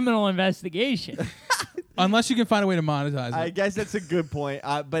criminal investigation. Unless you can find a way to monetize it. I guess that's a good point.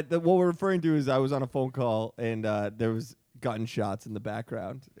 But what we're referring to is I was on a phone call and there was gunshots in the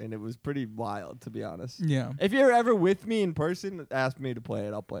background, and it was pretty wild, to be honest. Yeah. If you're ever with me in person, ask me to play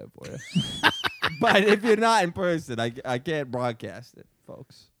it. I'll play it for you. But if you're not in person, I can't broadcast it,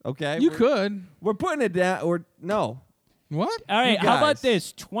 folks. Okay? You could. We're putting it down. Or no. What? All right, You how about guys.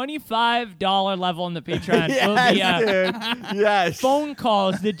 this? $25 level on the Patreon will be Yes, dude. Yes. phone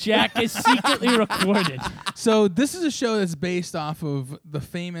calls that Jack has secretly recorded. So this is a show that's based off of the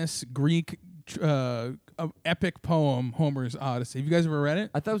famous Greek epic poem, Homer's Odyssey. Have you guys ever read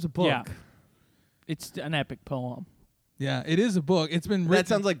it? I thought it was a book. Yeah. It's an epic poem. Yeah, it is a book. It's been written. That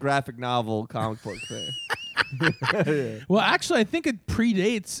sounds like graphic novel, comic book thing. Well, actually, I think it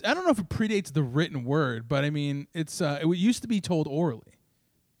predates. I don't know if it predates the written word, but I mean, it used to be told orally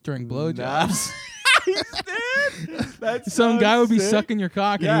during blowjobs. That's Some so guy would be sick. sucking your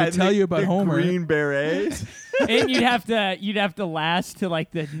cock and he would tell you about the Homer. Green berets. And you'd have to last to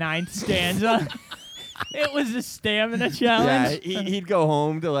the 9th stanza. It was a stamina Yeah, challenge. he'd go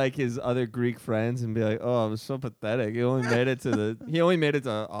home to his other Greek friends and be like, "Oh, it was so pathetic. He only made it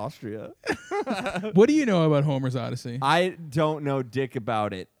to Austria." What do you know about Homer's Odyssey? I don't know dick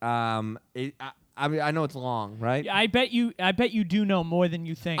about it. I mean, I know it's long, right? I bet you do know more than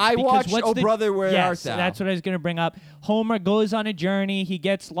you think. I because watched what's Oh the- Brother, Where yes, Art Thou? that's what I was going to bring up. Homer goes on a journey. He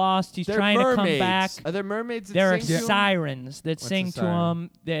gets lost. He's They're trying to come mermaids. back. Are there mermaids that There are sing to him? sirens that What's a sing to siren? him.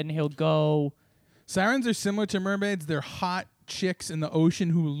 Then he'll go. Sirens are similar to mermaids. They're hot chicks in the ocean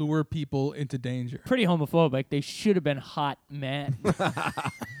who lure people into danger. Pretty homophobic. They should have been hot men.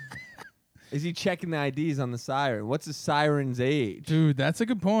 Is he checking the IDs on the siren? What's a siren's age? Dude, that's a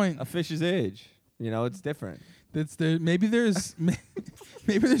good point. A fish's age. It's different. Maybe there's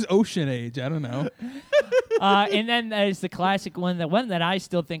ocean age. I don't know. And then there's the classic one. The one that I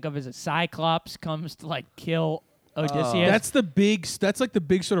still think of as a Cyclops comes to kill Odysseus. That's like the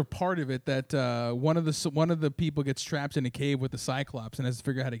big sort of part of it that one of the people gets trapped in a cave with the Cyclops and has to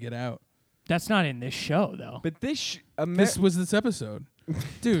figure out how to get out. That's not in this show though. But this This was this episode.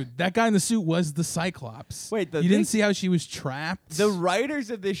 Dude, that guy in the suit was the Cyclops. Wait, you didn't see how she was trapped? the writers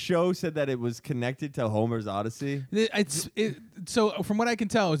of this show said that it was connected to Homer's Odyssey. So from what I can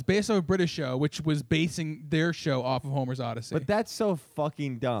tell, it's based on a British show, which was basing their show off of Homer's Odyssey. But that's so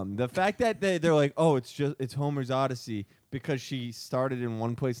fucking dumb. The fact that they're like, oh, it's Homer's Odyssey because she started in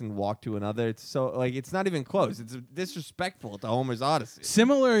one place and walked to another. It's so it's not even close. It's disrespectful to Homer's Odyssey.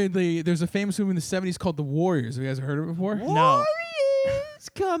 Similarly, there's a famous movie in the 70s called The Warriors. Have you guys heard of it before? No. Warriors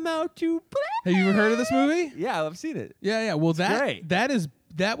come out to play. Have you ever heard of this movie? Yeah, I've seen it. Yeah. Well, great.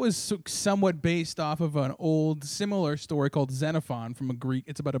 that was somewhat based off of an old similar story called Xenophon from a Greek.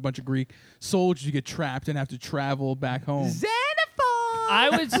 It's about a bunch of Greek soldiers who get trapped and have to travel back home. Xenophon. I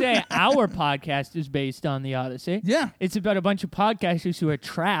would say our podcast is based on the Odyssey. Yeah. It's about a bunch of podcasters who are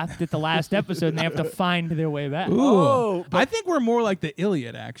trapped at the last episode and they have to find their way back. Ooh. Oh, I think we're more like the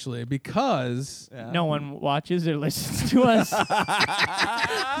Iliad actually because No one watches or listens to us.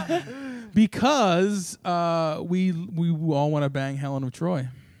 we all want to bang Helen of Troy.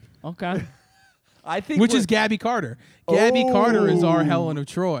 Okay. I think which is Gabby Carter. Gabby Carter is our Helen of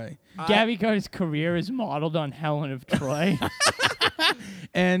Troy. Gabby Carter's career is modeled on Helen of Troy.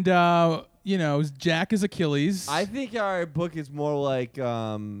 And, Jack is Achilles. I think our book is more like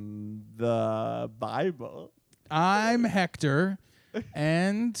the Bible. I'm Hector.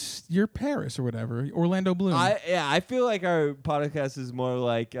 And you're Paris or whatever. Orlando Bloom. I feel like our podcast is more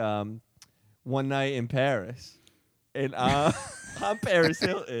like One Night in Paris. And I'm Paris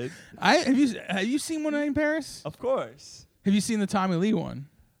Hilton. Have you seen One Night in Paris? Of course. Have you seen the Tommy Lee one?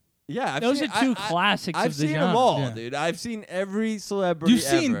 Yeah, Those are two classics I've of the seen genre. them all, Yeah. dude. I've seen every celebrity You've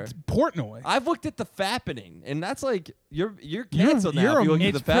seen ever. Portnoy. I've looked at the Fappening, and that's like you're canceled now. If you look at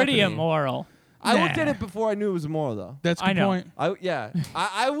It's the pretty Fappening. immoral. I looked Nah. at it before I knew it was immoral, though. That's a I good know. point.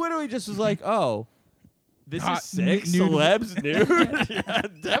 I literally just was like, oh, this Hot is sick. nude. Celebs nude. Yeah,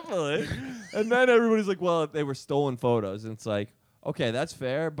 definitely. And then everybody's like, well, they were stolen photos. And it's like, okay, that's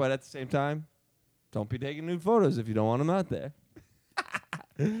fair. But at the same time, don't be taking nude photos if you don't want them out there.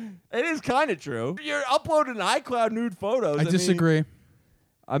 It is kind of true. You're uploading iCloud nude photos. I disagree.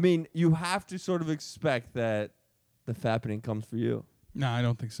 I mean, you have to sort of expect that the Fappening comes for you. No, I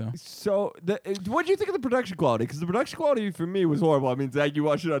don't think so. So, what do you think of the production quality? Because the production quality for me was horrible. I mean, Zach, you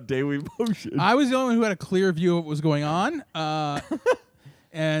watched it on Daily Motion. I was the only one who had a clear view of what was going on.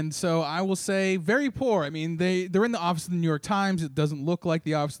 And so I will say very poor. I mean, they're in the office of the New York Times. It doesn't look like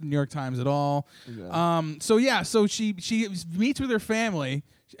the office of the New York Times at all. Yeah. So she meets with her family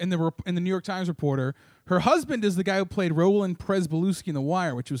and the New York Times reporter. Her husband is the guy who played Roland Presbeluski in The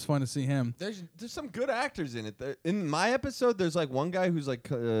Wire, which was fun to see him. There's some good actors in it. In my episode, there's like one guy who's like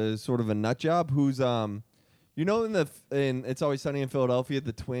sort of a nut job. Who's in It's Always Sunny in Philadelphia,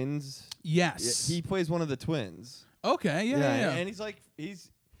 the twins. Yes, He plays one of the twins. Okay, yeah. And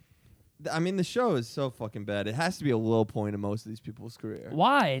I mean, the show is so fucking bad. It has to be a low point in most of these people's career.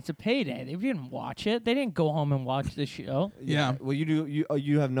 Why? It's a payday. They didn't watch it. They didn't go home and watch the show. Yeah. Well,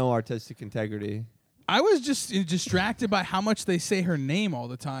 you have no artistic integrity. I was just distracted by how much they say her name all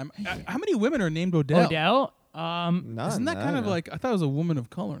the time. How many women are named Odell? Odell? None, Isn't that kind of like, I thought it was a woman of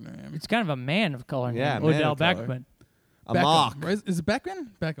color name. It's kind of a man of color. Yeah, name. man Odell of color. Beckman. A Beckham, mock. right? Is it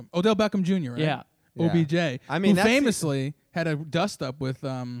Beckman? Beckham. Odell Beckham Jr., right? Yeah. OBJ. I mean, who that's famously had a dust up with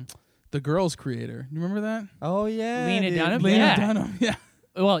the Girls creator. You remember that? Oh yeah, Lena dude. Dunham? Lena Yeah. Dunham. Yeah.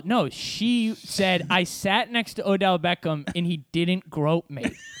 Well, no, she said, I sat next to Odell Beckham and he didn't grope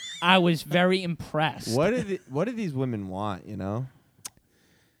me. I was very impressed. What do these women want? You know,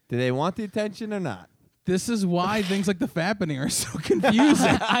 do they want the attention or not? This is why things like the Fappening are so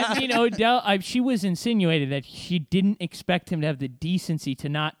confusing. I mean, Odell, she was insinuated that she didn't expect him to have the decency to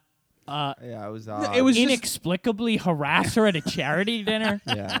not Yeah, it was. It was just, inexplicably harass her at a charity dinner.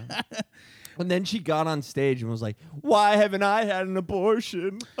 Yeah. And then she got on stage and was like, "Why haven't I had an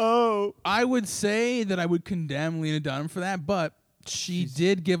abortion?" Oh. I would say that I would condemn Lena Dunham for that, but she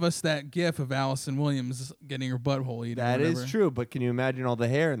did give us that gif of Allison Williams getting her butthole eaten. That is true, but can you imagine all the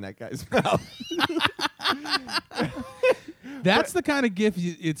hair in that guy's mouth? That's the kind of gif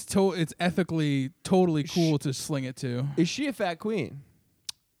it's ethically totally cool to sling it to. Is she a fat queen?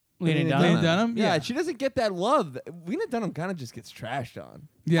 Lena Dunham. Lena Dunham? Yeah, Yeah. she doesn't get that love. Lena Dunham kind of just gets trashed on.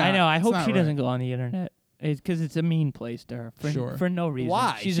 Yeah, I know. I it's hope not she right. doesn't go on the internet. Because it's a mean place to her. Sure. For no reason.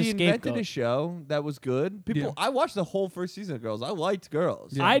 Why? She's she a invented scapegoat. a show that was good. People, Yeah. I watched the whole first season of Girls. I liked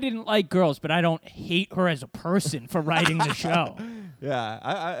Girls. Yeah. I didn't like Girls, but I don't hate her as a person for writing the show. Yeah,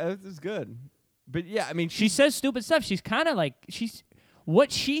 I it was good. But yeah, I mean, She says stupid stuff. She's kind of like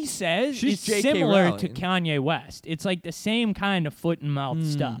what she says She's is J.K. similar to Rowling. Kanye West. It's like the same kind of foot and mouth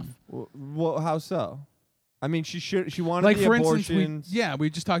stuff. Well, how so? I mean, she wanted Like the for abortions. instance, we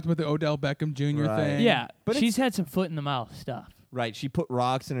just talked about the Odell Beckham Jr. Right. thing. Yeah, But she's had some foot in the mouth stuff. Right, she put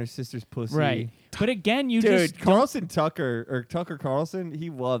rocks in her sister's pussy. Right. But again, you Dude, just don't- Tucker Carlson, he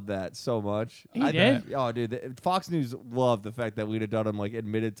loved that so much. He I did? bet. Oh, dude, Fox News loved the fact that Lena Dunham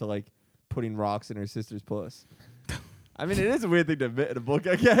admitted to putting rocks in her sister's puss. I mean, it is a weird thing to admit in a book,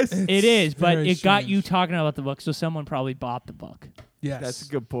 I guess. It is, but very it got strange. you talking about the book, so someone probably bought the book. Yes. That's a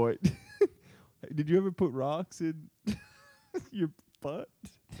good point. Did you ever put rocks in your butt?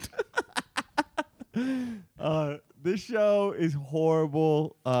 This show is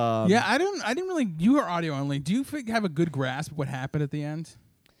horrible. Yeah, I didn't really. You are audio only. Do you have a good grasp of what happened at the end?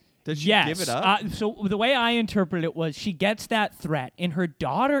 Did she Yes. give it up? So the way I interpret it was she gets that threat, and her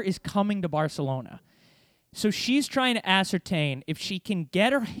daughter is coming to Barcelona. So she's trying to ascertain if she can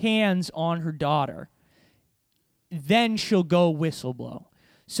get her hands on her daughter, then she'll go whistleblow.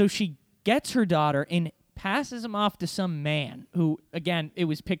 So she gets her daughter and passes him off to some man who, again, it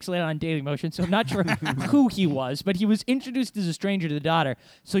was pixelated on Daily Motion, so I'm not sure who he was, but he was introduced as a stranger to the daughter.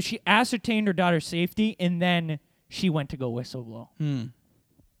 So she ascertained her daughter's safety, and then she went to go whistleblow.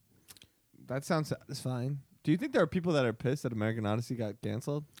 That sounds satisfying. Do you think there are people that are pissed that American Odyssey got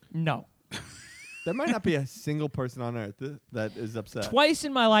canceled? No. There might not be a single person on earth that is upset. Twice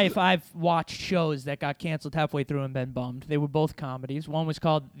in my life, I've watched shows that got canceled halfway through and been bummed. They were both comedies. One was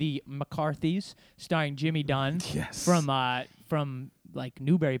called The McCarthys, starring Jimmy Dunn from like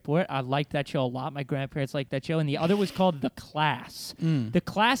Newburyport. I liked that show a lot. My grandparents liked that show. And the other was called The Class. The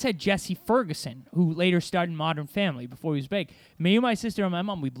Class had Jesse Ferguson, who later starred in Modern Family before he was big. Me and my sister and my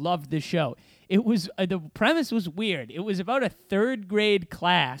mom, we loved this show. It was the premise was weird. It was about a third grade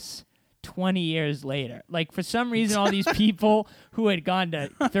class 20 years later. Like, for some reason, all these people who had gone to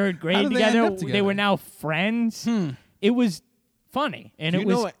third grade together, they were now friends. It was funny, and it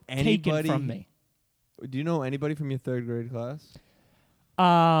was taken from me. Do you know anybody from your third grade class?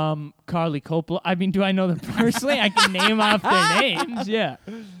 Carly Coppola. I mean, do I know them personally? I can name off their names. Yeah.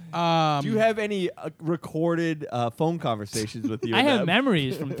 Do you have any recorded phone conversations with you? I have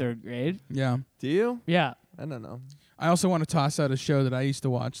memories from third grade. Yeah. Do you? Yeah. I don't know. I also want to toss out a show that I used to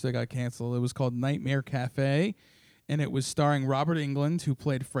watch that got canceled. It was called Nightmare Cafe, and it was starring Robert Englund, who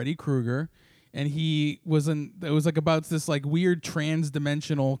played Freddy Krueger, and it was like about this like weird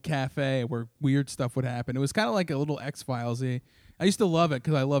trans-dimensional cafe where weird stuff would happen. It was kind of like a little X-Files-y. I used to love it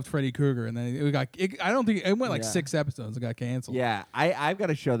because I loved Freddy Krueger, and then I don't think it went like 6 episodes. It got canceled. Yeah, I've got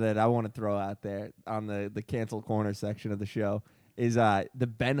a show that I want to throw out there on the cancel corner section of the show is the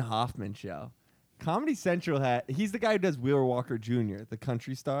Ben Hoffman show. Comedy Central he's the guy who does Wheeler Walker Jr., the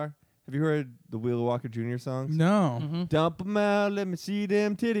country star. Have you heard the Wheeler Walker Jr. songs? No. Dump 'em out, let me see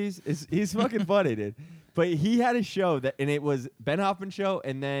them titties. He's fucking funny, dude. But he had a show and it was Ben Hoffman show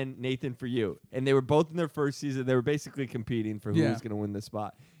and then Nathan For You. And they were both in their first season. They were basically competing for who was going to win the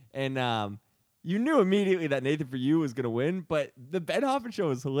spot. And you knew immediately that Nathan For You was going to win, but the Ben Hoffman show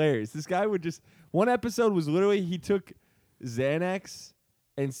was hilarious. This guy would one episode was literally he took Xanax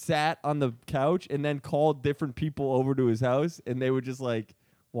and sat on the couch and then called different people over to his house, and they would just like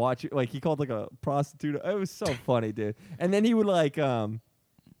watch it. Like he called like a prostitute. It was so funny, dude. And then he would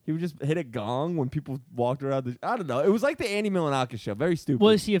he would just hit a gong when people walked around. I don't know. It was like the Andy Milonakis show. Very stupid.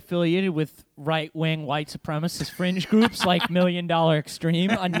 Was he affiliated with right-wing white supremacist fringe groups like $1 Million Extreme,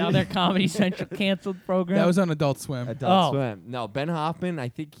 another Comedy Central canceled program? That was on Adult Swim. Adult Swim. No, Ben Hoffman, I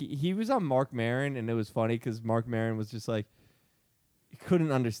think he was on Mark Maron, and it was funny because Mark Maron was just like, he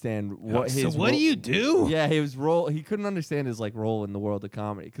couldn't understand what his. So what do you do? Yeah, his role. He couldn't understand his like role in the world of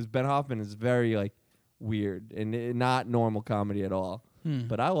comedy because Ben Hoffman is very like weird and not normal comedy at all.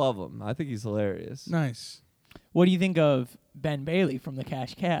 But I love him. I think he's hilarious. Nice. What do you think of Ben Bailey from the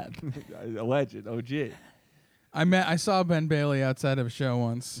Cash Cab? A legend, OG. I saw Ben Bailey outside of a show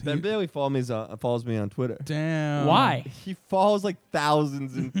once. Ben Bailey follows me on Twitter. Damn. Why? He follows like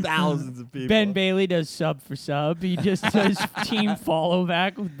thousands and thousands of people. Ben Bailey does sub for sub. He just does team follow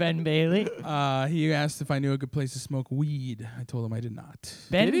back with Ben Bailey. He asked if I knew a good place to smoke weed. I told him I did not.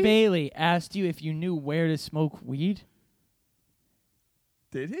 Ben Bailey asked you if you knew where to smoke weed.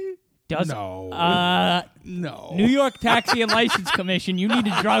 Did he? No. New York Taxi and License Commission, you need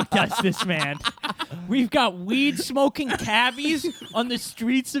to drug test this man. We've got weed smoking cabbies on the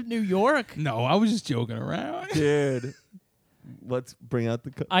streets of New York. No, I was just joking around. Dude. Let's bring out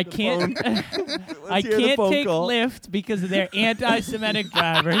the I can't I can't take Lyft because they're anti-Semitic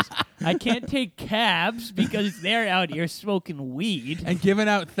drivers. I can't take cabs because they're out here smoking weed. And giving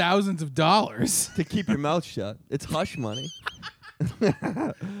out thousands of dollars. To keep your mouth shut. It's hush money.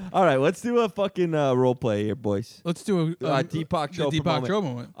 All right, let's do a fucking role play here, boys. Let's do a Deepak Chopra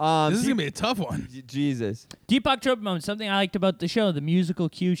moment. This is going to be a tough one. Jesus. Deepak Chopra moment, something I liked about the show, the musical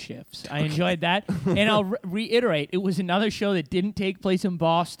cue shifts. I enjoyed that. And I'll reiterate, it was another show that didn't take place in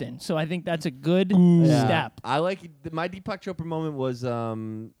Boston. So I think that's a good step. I like my Deepak Chopra moment was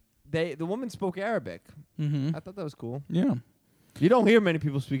the woman spoke Arabic. Mm-hmm. I thought that was cool. Yeah. You don't hear many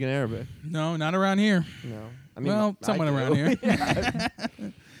people speaking Arabic. No, not around here. No. I mean, someone around here.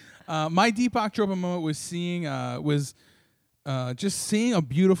 My Deepak Chopra moment was just seeing a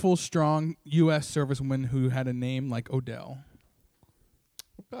beautiful, strong U.S. servicewoman who had a name like Odell.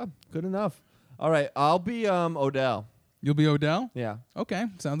 Okay, good enough. All right, I'll be Odell. You'll be Odell? Yeah. Okay,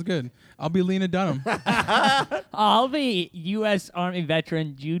 sounds good. I'll be Lena Dunham. I'll be U.S. Army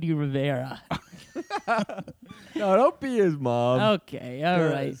veteran Judy Rivera. No, don't be his mom. Okay, all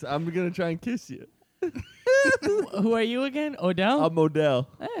right. I'm going to try and kiss you. Who are you again? Odell? I'm Odell.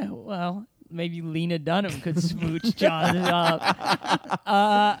 Well, maybe Lena Dunham could smooch John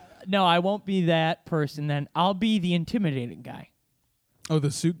up. No, I won't be that person then. I'll be the intimidating guy. Oh,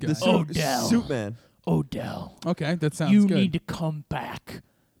 the suit guy. Odell. Suit man. Odell. Okay, that sounds You good. need to come back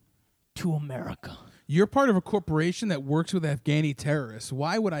to America. You're part of a corporation that works with Afghani terrorists.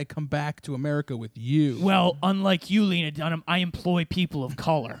 Why would I come back to America with you? Well, unlike you, Lena Dunham, I employ people of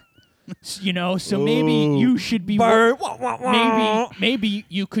color. So maybe you should be. Maybe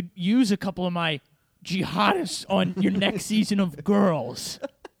you could use a couple of my jihadists on your next season of Girls.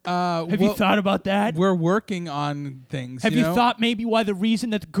 Have you thought about that? We're working on things. Have you thought maybe why the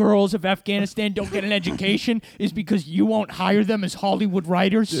reason that the girls of Afghanistan don't get an education is because you won't hire them as Hollywood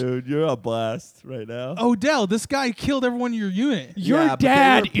writers? Dude, you're a blast right now. Odell, this guy killed everyone in your unit. Your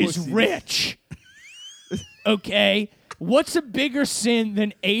dad is rich. Okay? What's a bigger sin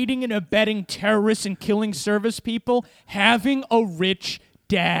than aiding and abetting terrorists and killing service people? Having a rich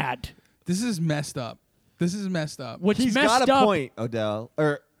dad. This is messed up. What's He's messed got a up? point, Odell.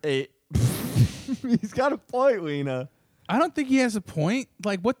 He's got a point, Lena. I don't think he has a point.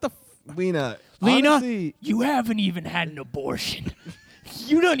 Like, what the? Lena, honestly, you haven't even had an abortion.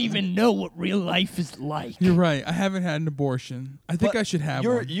 You don't even know what real life is like. You're right. I haven't had an abortion. I think I should have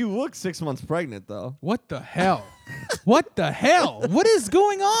one. You look 6 months pregnant, though. What the hell? What the hell? What is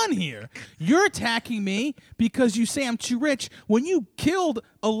going on here? You're attacking me because you say I'm too rich when you killed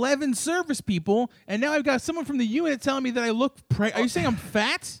 11 service people, and now I've got someone from the unit telling me that I look Are you saying I'm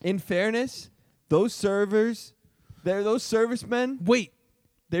fat? In fairness, those servers, those servicemen. Wait.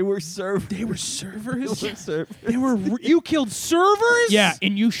 They were servers. They were servers? They were You killed servers? Yeah,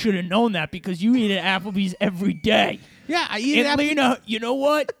 and you should have known that because you eat at Applebee's every day. Yeah, I eat at Applebee's. Lena, you know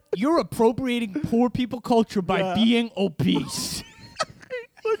what? You're appropriating poor people culture by being obese.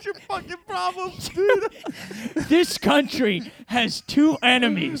 What's your fucking problem, dude? This country has two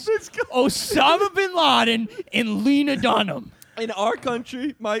enemies. Osama bin Laden and Lena Dunham. In our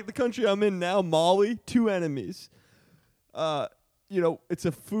country, the country I'm in now, Mali, two enemies. It's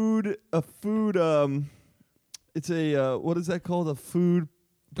a food, it's a, what is that called? A food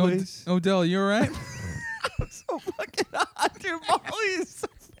place? Odell, you all right? I'm so fucking hot, dude. Molly is so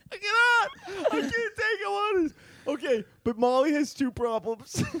fucking hot. I can't take it on this. Okay, but Molly has two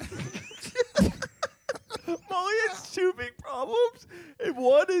problems. Molly has two big problems. And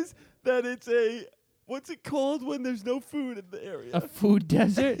one is that it's a, what's it called when there's no food in the area? A food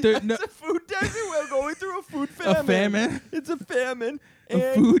desert? It's a food desert. We're going through a food famine. A famine? It's a famine.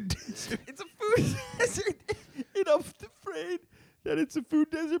 A food desert. It's a food desert. And I'm afraid that it's a food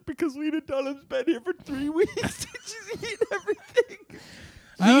desert because Lena Dunham's been here for 3 weeks and she's eaten everything.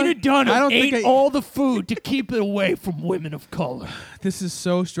 Lena Dunham ate all the food to keep it away from women of color. This is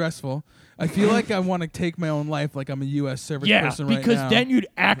so stressful. I feel like I want to take my own life like I'm a U.S. service person right now. Yeah, because then you'd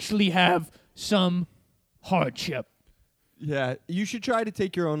actually have some hardship. Yeah, you should try to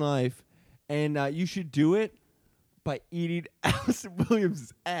take your own life, and you should do it by eating Allison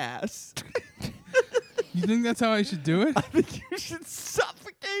Williams' ass. You think that's how I should do it? I think you should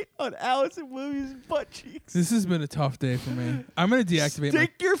suffocate on Allison Williams' butt cheeks. This has been a tough day for me. I'm going to deactivate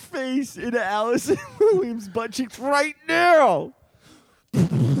Stick your face into Allison Williams' butt cheeks right now.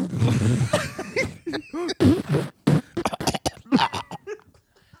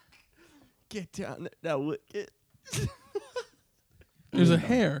 Get down there. Now lick it. There's a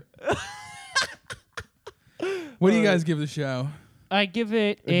hair. What do you guys give the show? I give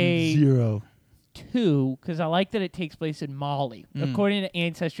it a 0. 2 because I like that it takes place in Mali. According to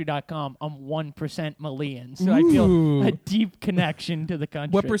Ancestry.com, I'm 1% Malian, so I feel a deep connection to the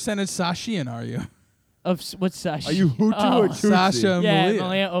country. What percentage Sashian are you? What's Sasha? Are you Hutu or Tutsi? Sasha Yeah, Malia.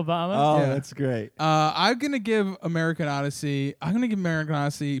 Malia Obama. Oh, Yeah. that's great. I'm going to give American Odyssey.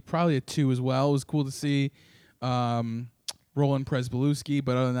 Probably a 2 as well. It was cool to see Roland Presbeluski,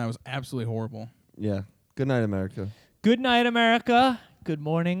 but other than that, it was absolutely horrible. Yeah. Good night, America. Good night, America. Good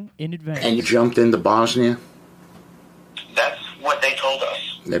morning in advance. And you jumped into Bosnia? That's what they told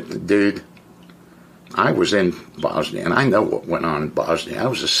us. Dude, I was in Bosnia, and I know what went on in Bosnia. I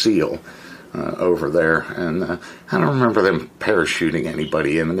was a SEAL over there, and I don't remember them parachuting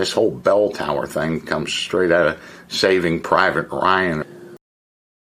anybody in. And this whole bell tower thing comes straight out of Saving Private Ryan.